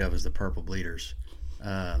not afraid of is the Purple Bleeders.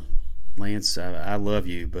 Lance, I love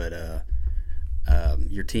you, but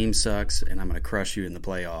your team sucks, and I'm going to crush you in the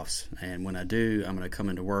playoffs. And when I do, I'm going to come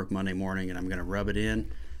into work Monday morning, and I'm going to rub it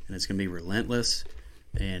in, and it's going to be relentless.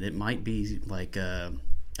 And it might be like a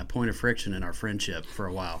point of friction in our friendship for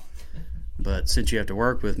a while. But since you have to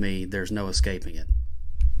work with me, there's no escaping it.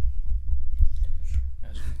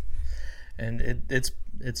 And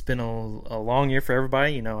it's been a long year for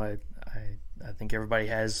everybody. I think everybody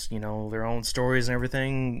has their own stories and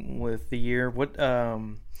everything with the year. What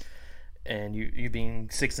and you being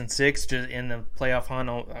 6-6 just in the playoff hunt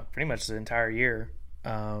pretty much the entire year.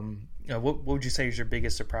 What would you say is your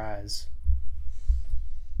biggest surprise?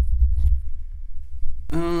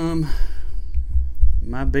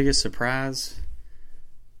 My biggest surprise,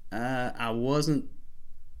 I wasn't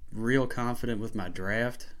real confident with my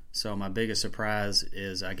draft. So my biggest surprise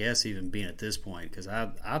is, I guess, even being at this point, because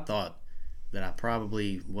I thought that I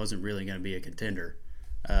probably wasn't really going to be a contender.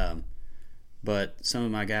 But some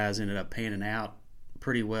of my guys ended up panning out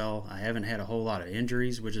pretty well. I haven't had a whole lot of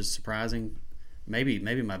injuries, which is surprising. Maybe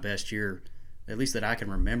my best year, at least that I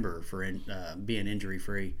can remember, for being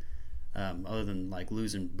injury-free, other than like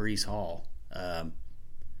losing Breece Hall.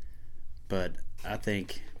 But I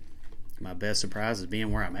think my best surprise is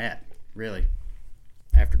being where I'm at, really,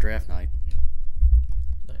 after draft night.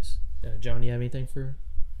 Nice. John, you have anything for?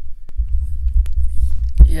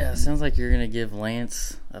 Yeah, sounds like you're going to give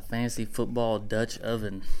Lance a fantasy football Dutch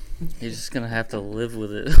oven. He's just going to have to live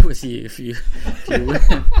with it with you if you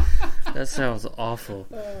win. That sounds awful.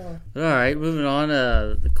 All right, moving on.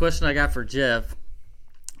 The question I got for Jeff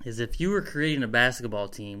is, if you were creating a basketball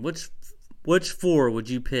team, which 4 would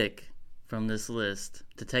you pick from this list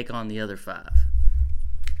to take on the other 5?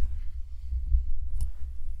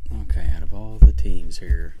 Okay, out of all the teams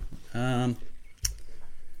here,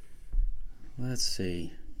 let's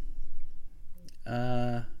see.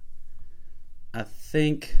 I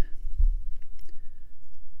think.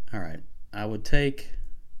 All right, I would take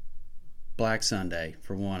Black Sunday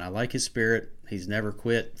for one. I like his spirit. He's never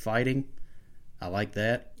quit fighting. I like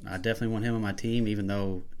that. I definitely want him on my team, even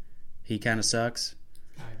though he kind of sucks.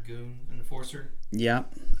 Goon enforcer. Yeah.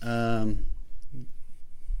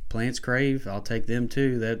 Plants Crave, I'll take them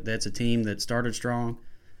too. That's a team that started strong,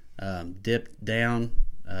 dipped down,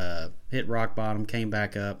 hit rock bottom, came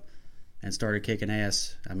back up, and started kicking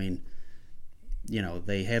ass. I mean,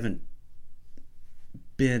 they haven't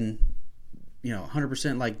been,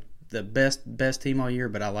 100% like the best team all year,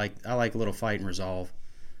 but I like a little fight and resolve.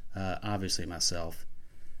 Obviously myself.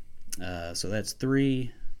 So that's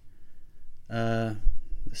 3. The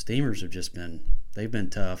Steamers have they've been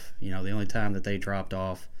tough. The only time that they dropped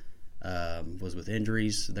off was with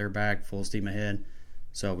injuries. They're back full steam ahead.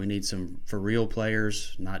 So we need some for real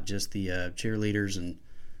players, not just the cheerleaders and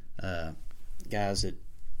guys that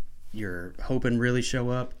you're hoping really show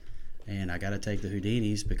up. And I got to take the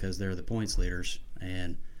Houdinis because they're the points leaders,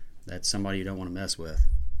 and that's somebody you don't want to mess with.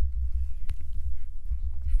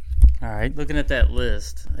 All right, looking at that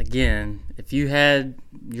list, again, if you had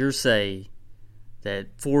your say that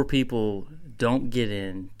 4 people don't get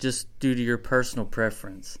in just due to your personal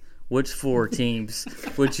preference, which 4 teams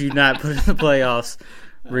would you not put in the playoffs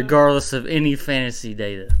regardless of any fantasy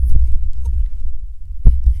data?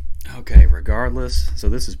 Okay, regardless. So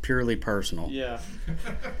this is purely personal. Yeah.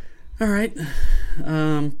 All right.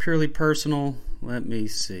 Purely personal. Let me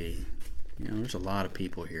see. There's a lot of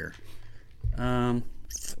people here.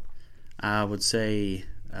 I would say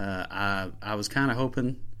I was kind of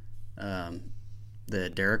hoping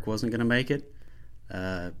that Derek wasn't going to make it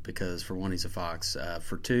because, for one, he's a Fox.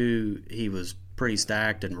 For 2, he was pretty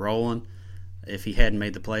stacked and rolling. If he hadn't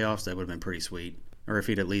made the playoffs, that would have been pretty sweet. Or if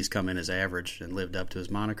he'd at least come in as average and lived up to his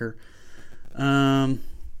moniker.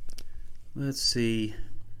 Let's see.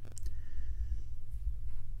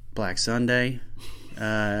 Black Sunday.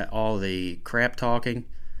 All the crap talking.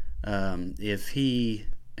 If he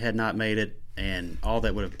had not made it, and all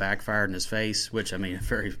that would have backfired in his face, which, I mean,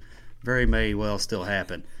 very, very may well still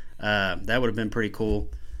happen. That would have been pretty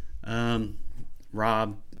cool.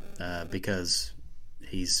 Rob, because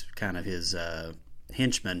he's kind of his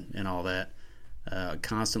henchman and all that,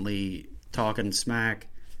 constantly talking smack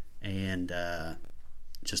and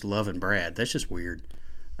just loving Brad. That's just weird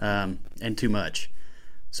and too much.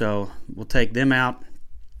 So we'll take them out.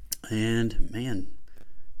 And, man,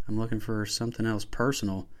 I'm looking for something else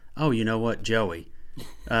personal. Oh, you know what? Joey.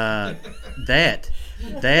 That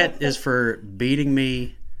is for beating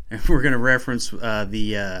me. We're going to reference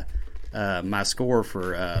my score for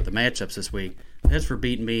the matchups this week. That's for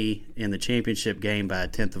beating me in the championship game by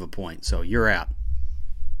 1/10 of a point. So you're out.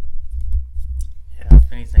 Yeah,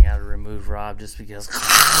 if anything, I would remove Rob just because.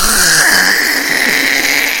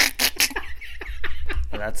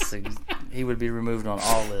 He would be removed on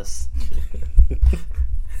all lists.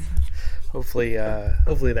 Hopefully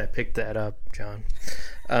that picked that up, John.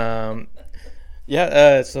 So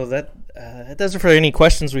that does it for any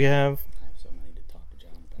questions we have.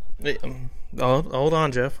 Hold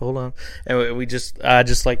on, Jeff. Hold on. And I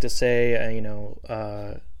just like to say,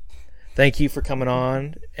 thank you for coming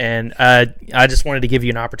on. And I just wanted to give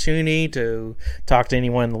you an opportunity to talk to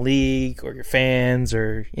anyone in the league or your fans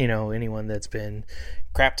or anyone that's been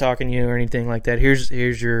crap talking you or anything like that. Here's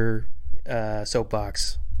your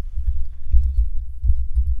soapbox.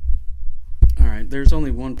 All right, there's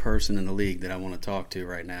only one person in the league that I want to talk to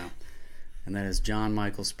right now, and that is John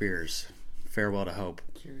Michael Spears. Farewell to Hope.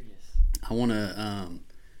 Curious. I want to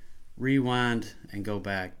rewind and go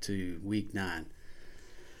back to week 9.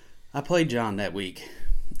 I played John that week,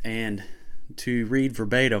 and to read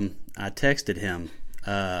verbatim, I texted him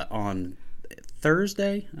on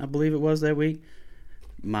Thursday, I believe it was that week.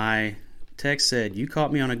 My text said, "You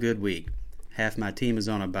caught me on a good week. Half my team is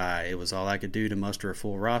on a bye. It was all I could do to muster a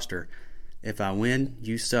full roster. If I win,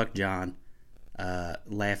 you suck, John."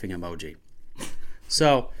 Laughing emoji.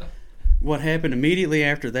 So what happened immediately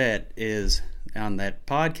after that is on that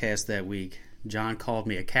podcast that week, John called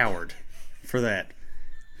me a coward for that.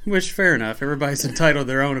 Which, fair enough. Everybody's entitled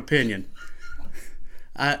to their own opinion.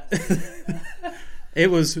 It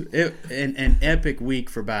was an epic week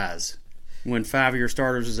for buys. When 5 of your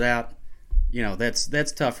starters was out,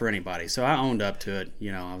 that's tough for anybody. So I owned up to it.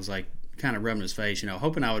 I was like kind of rubbing his face,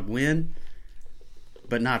 hoping I would win,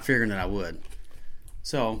 but not figuring that I would.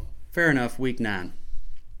 So fair enough, week 9.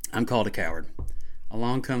 I'm called a coward.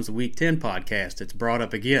 Along comes the week 10 podcast. It's brought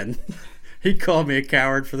up again. He called me a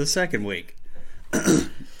coward for the second week.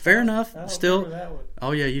 Fair enough. Still.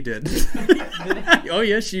 Oh, yeah, you did. Oh,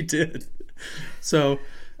 yes, you did. So,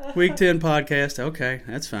 week 10 podcast. Okay,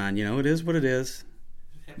 that's fine. It is what it is.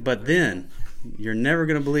 But then, you're never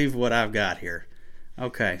going to believe what I've got here.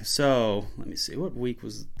 Okay, so, let me see. What week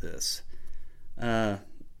was this?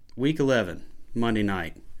 Week 11, Monday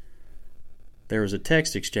night. There was a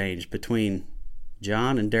text exchange between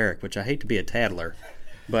John and Derek, which I hate to be a tattler,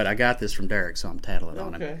 but I got this from Derek, so I'm tattling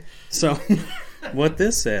on him. So, what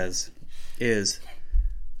this says is,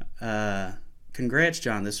 congrats,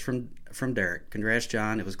 John. This is from Derek. Congrats,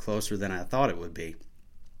 John. It was closer than I thought it would be.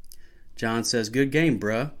 John says, good game,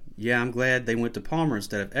 bruh. Yeah, I'm glad they went to Palmer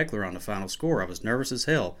instead of Eckler on the final score. I was nervous as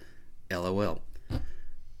hell. LOL.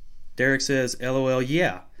 Derek says, LOL,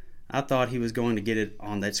 yeah. I thought he was going to get it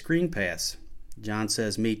on that screen pass. John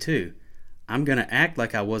says, me too. I'm going to act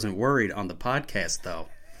like I wasn't worried on the podcast, though.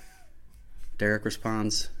 Derek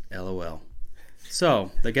responds, LOL.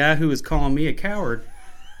 So, the guy who was calling me a coward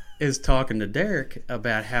is talking to Derek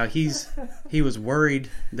about how he was worried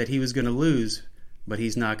that he was going to lose, but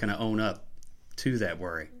he's not going to own up to that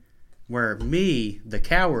worry. Where me, the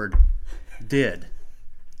coward, did.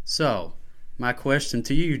 So, my question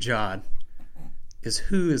to you, John, is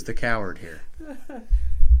who is the coward here?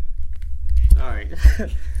 All right.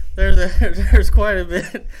 There's quite a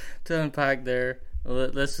bit to unpack there. I'm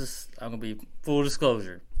going to be full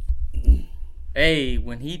disclosure.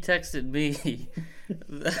 When he texted me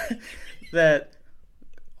that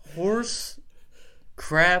horse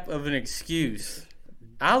crap of an excuse,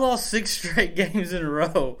 I lost 6 straight games in a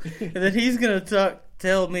row, and then he's going to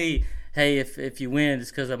tell me, hey, if you win,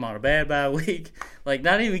 it's because I'm on a bye week. Like,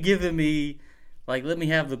 not even giving me, like, let me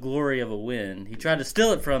have the glory of a win. He tried to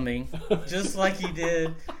steal it from me, just like he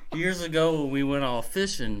did years ago when we went all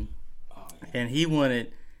fishing, and he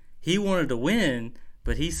wanted to win,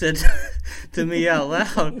 but he said to me out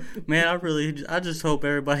loud, man, I just hope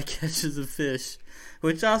everybody catches a fish,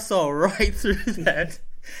 which I saw right through that.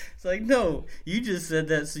 It's like, no, you just said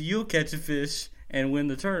that so you'll catch a fish and win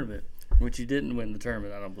the tournament, which you didn't win the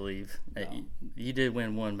tournament, I don't believe. No. You did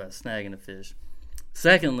win one by snagging a fish.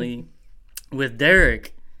 Secondly, with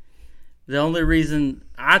Derek, the only reason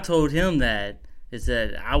I told him that is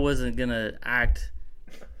that I wasn't going to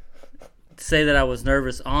say that I was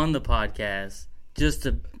nervous on the podcast just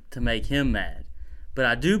to make him mad. But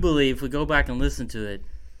I do believe, if we go back and listen to it,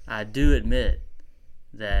 I do admit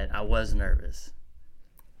that I was nervous.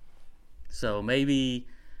 So maybe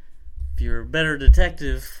if you're a better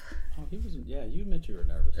detective... Oh, he wasn't. Yeah, you admit you were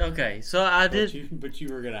nervous. Okay, so I did... But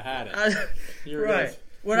you were going to hide it. Right.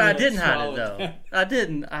 I didn't hide it, though. I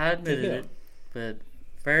didn't. I admitted it. But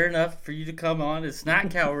fair enough for you to come on. It's not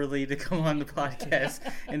cowardly to come on the podcast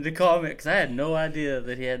and to call me, because I had no idea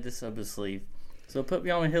that he had this up his sleeve. So it put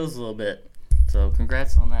me on my heels a little bit. So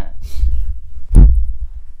congrats on that.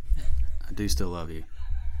 I do still love you.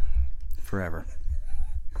 Forever.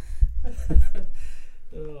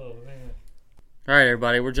 Oh, man. All right,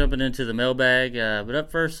 everybody. We're jumping into the mailbag. But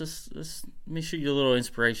up first, let me shoot you a little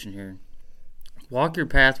inspiration here. Walk your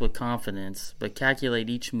path with confidence, but calculate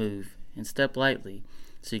each move and step lightly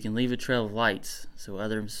so you can leave a trail of lights so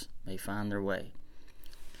others may find their way.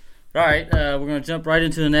 All right, we're going to jump right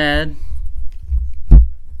into an ad.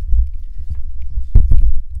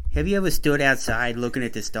 Have you ever stood outside looking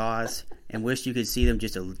at the stars and wished you could see them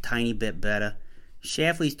just a tiny bit better?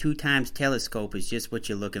 Shapley's 2x telescope is just what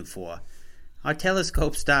you're looking for. Our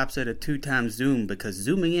telescope stops at a 2x zoom because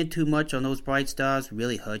zooming in too much on those bright stars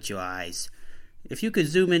really hurts your eyes. If you could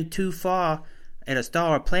zoom in too far at a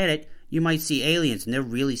star or planet, you might see aliens, and they're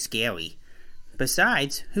really scary.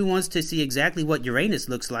 Besides, who wants to see exactly what Uranus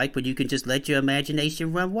looks like when you can just let your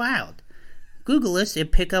imagination run wild? Google us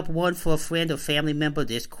and pick up one for a friend or family member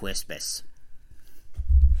this Christmas.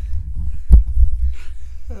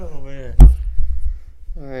 Oh, man.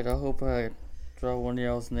 All right, I hope I draw one of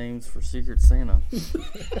y'all's names for Secret Santa.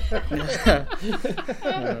 All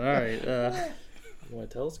right. You want a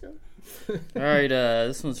telescope? All right,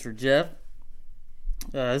 this one's for Jeff.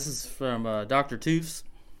 This is from Dr. Toofs.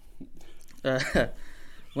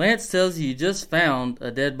 Lance tells you just found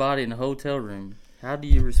a dead body in a hotel room. How do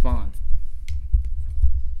you respond?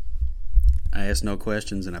 I ask no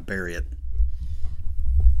questions and I bury it.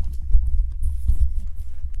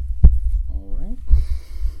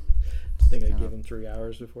 them 3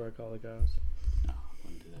 hours before I call the cops. No, I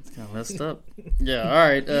wouldn't do that. It's kind of messed up. Yeah, all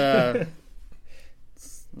right.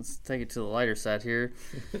 Let's take it to the lighter side here.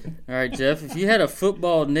 All right, Jeff, if you had a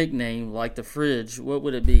football nickname like the fridge, what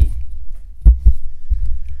would it be?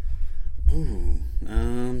 Ooh,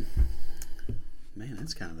 man,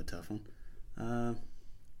 that's kind of a tough one.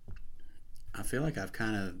 I feel like I've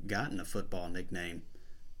kind of gotten a football nickname,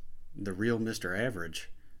 the real Mr. Average.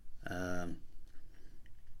 I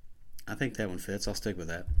think that one fits. I'll stick with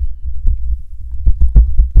that.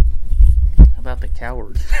 How about the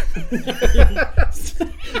coward?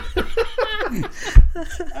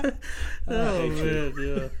 Oh man,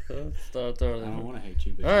 yeah. Start throwing I them. don't want to hate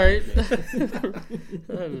you, but All right.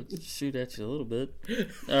 I'll shoot at you a little bit.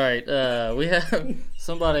 All right. We have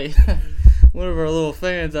somebody, one of our little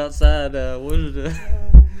fans outside, wanted to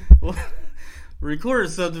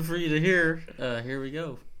recorded something for you to hear. Here we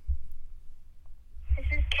go. This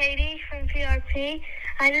is Katie from PRP.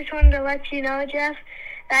 I just wanted to let you know, Jeff,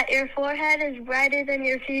 that your forehead is brighter than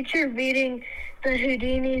your future beating the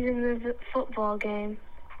Houdinis in the football game.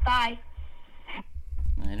 Bye.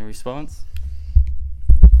 Any response?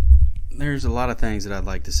 There's a lot of things that I'd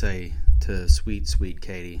like to say to sweet, sweet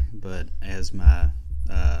Katie, but as my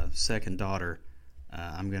second daughter,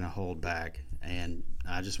 I'm going to hold back. And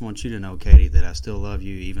I just want you to know, Katie, that I still love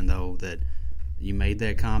you, even though that you made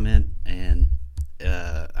that comment, and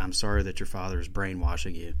I'm sorry that your father is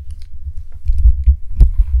brainwashing you.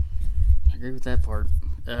 I agree with that part.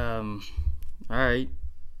 All right.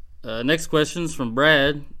 Next question's from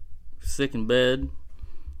Brad, sick in bed,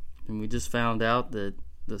 and we just found out that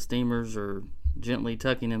the Steamers are gently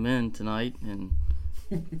tucking him in tonight and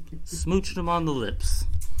smooching him on the lips.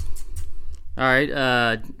 All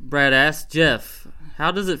right. Brad asked, Jeff,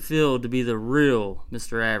 how does it feel to be the real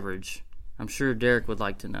Mr. Average? I'm sure Derek would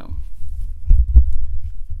like to know.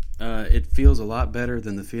 It feels a lot better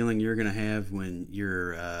than the feeling you're going to have when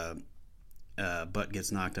your butt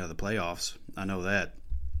gets knocked out of the playoffs. I know that.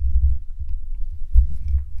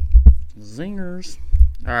 Zingers.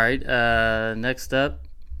 All right. Next up,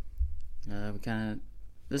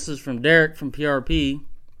 this is from Derek from PRP.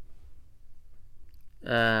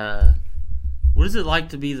 What is it like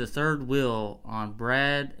to be the third wheel on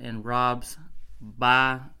Brad and Rob's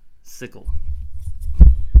bicycle?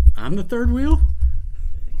 I'm the third wheel?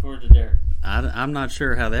 According to Derek. I'm not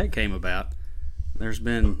sure how that came about. There's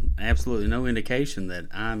been absolutely no indication that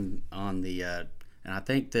I'm on the... and I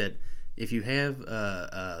think that if you have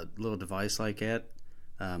a little device like that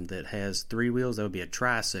that has three wheels, that would be a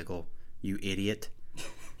tricycle, you idiot.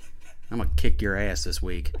 I'm going to kick your ass this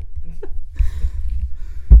week.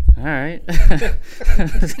 All right.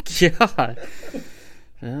 God.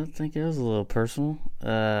 I think it was a little personal.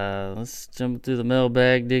 Let's jump through the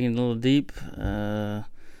mailbag, digging a little deep. Where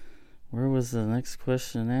was the next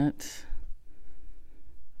question at?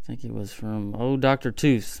 I think it was from Dr.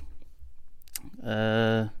 Tooth.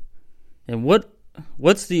 And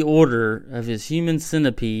what's the order of his human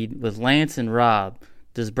centipede with Lance and Rob?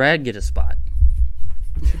 Does Brad get a spot?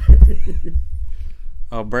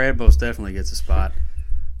 Oh, Brad most definitely gets a spot.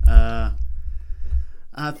 I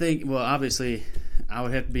think, well, obviously, I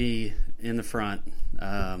would have to be in the front.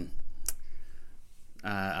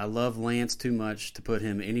 I love Lance too much to put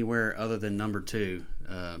him anywhere other than number 2.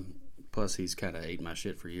 Plus, he's kind of ate my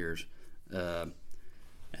shit for years. And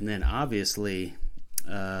then, obviously,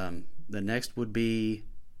 the next would be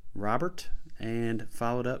Robert, and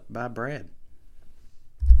followed up by Brad.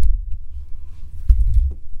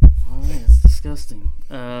 All right, it's disgusting.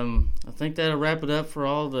 I think that'll wrap it up for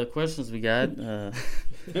all the questions we got.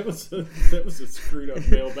 That was a screwed up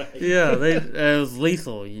mailbag. Yeah, it was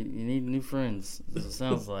lethal. You need new friends, as it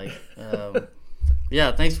sounds like.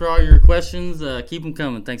 Yeah, thanks for all your questions. Keep them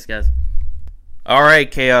coming. Thanks, guys. All right,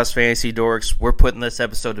 Chaos Fantasy Dorks, we're putting this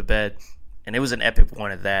episode to bed, and it was an epic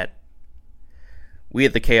one at that. We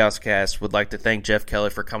at the ChaosCast would like to thank Jeff Kelly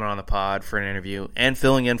for coming on the pod for an interview and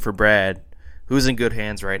filling in for Brad, who's in good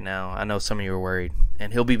hands right now. I know some of you are worried,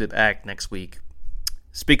 and he'll be back next week.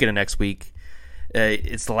 Speaking of next week,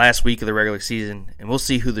 it's the last week of the regular season, and we'll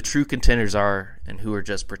see who the true contenders are and who are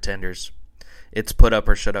just pretenders. It's put up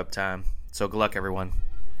or shut up time, so good luck, everyone.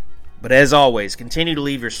 But as always, continue to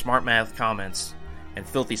leave your smart math comments and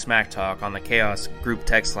filthy smack talk on the Chaos group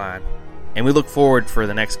text line, and we look forward for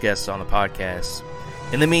the next guests on the podcast.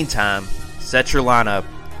 In the meantime, set your lineup,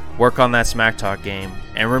 work on that smack talk game,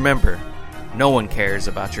 and remember, no one cares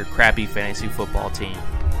about your crappy fantasy football team.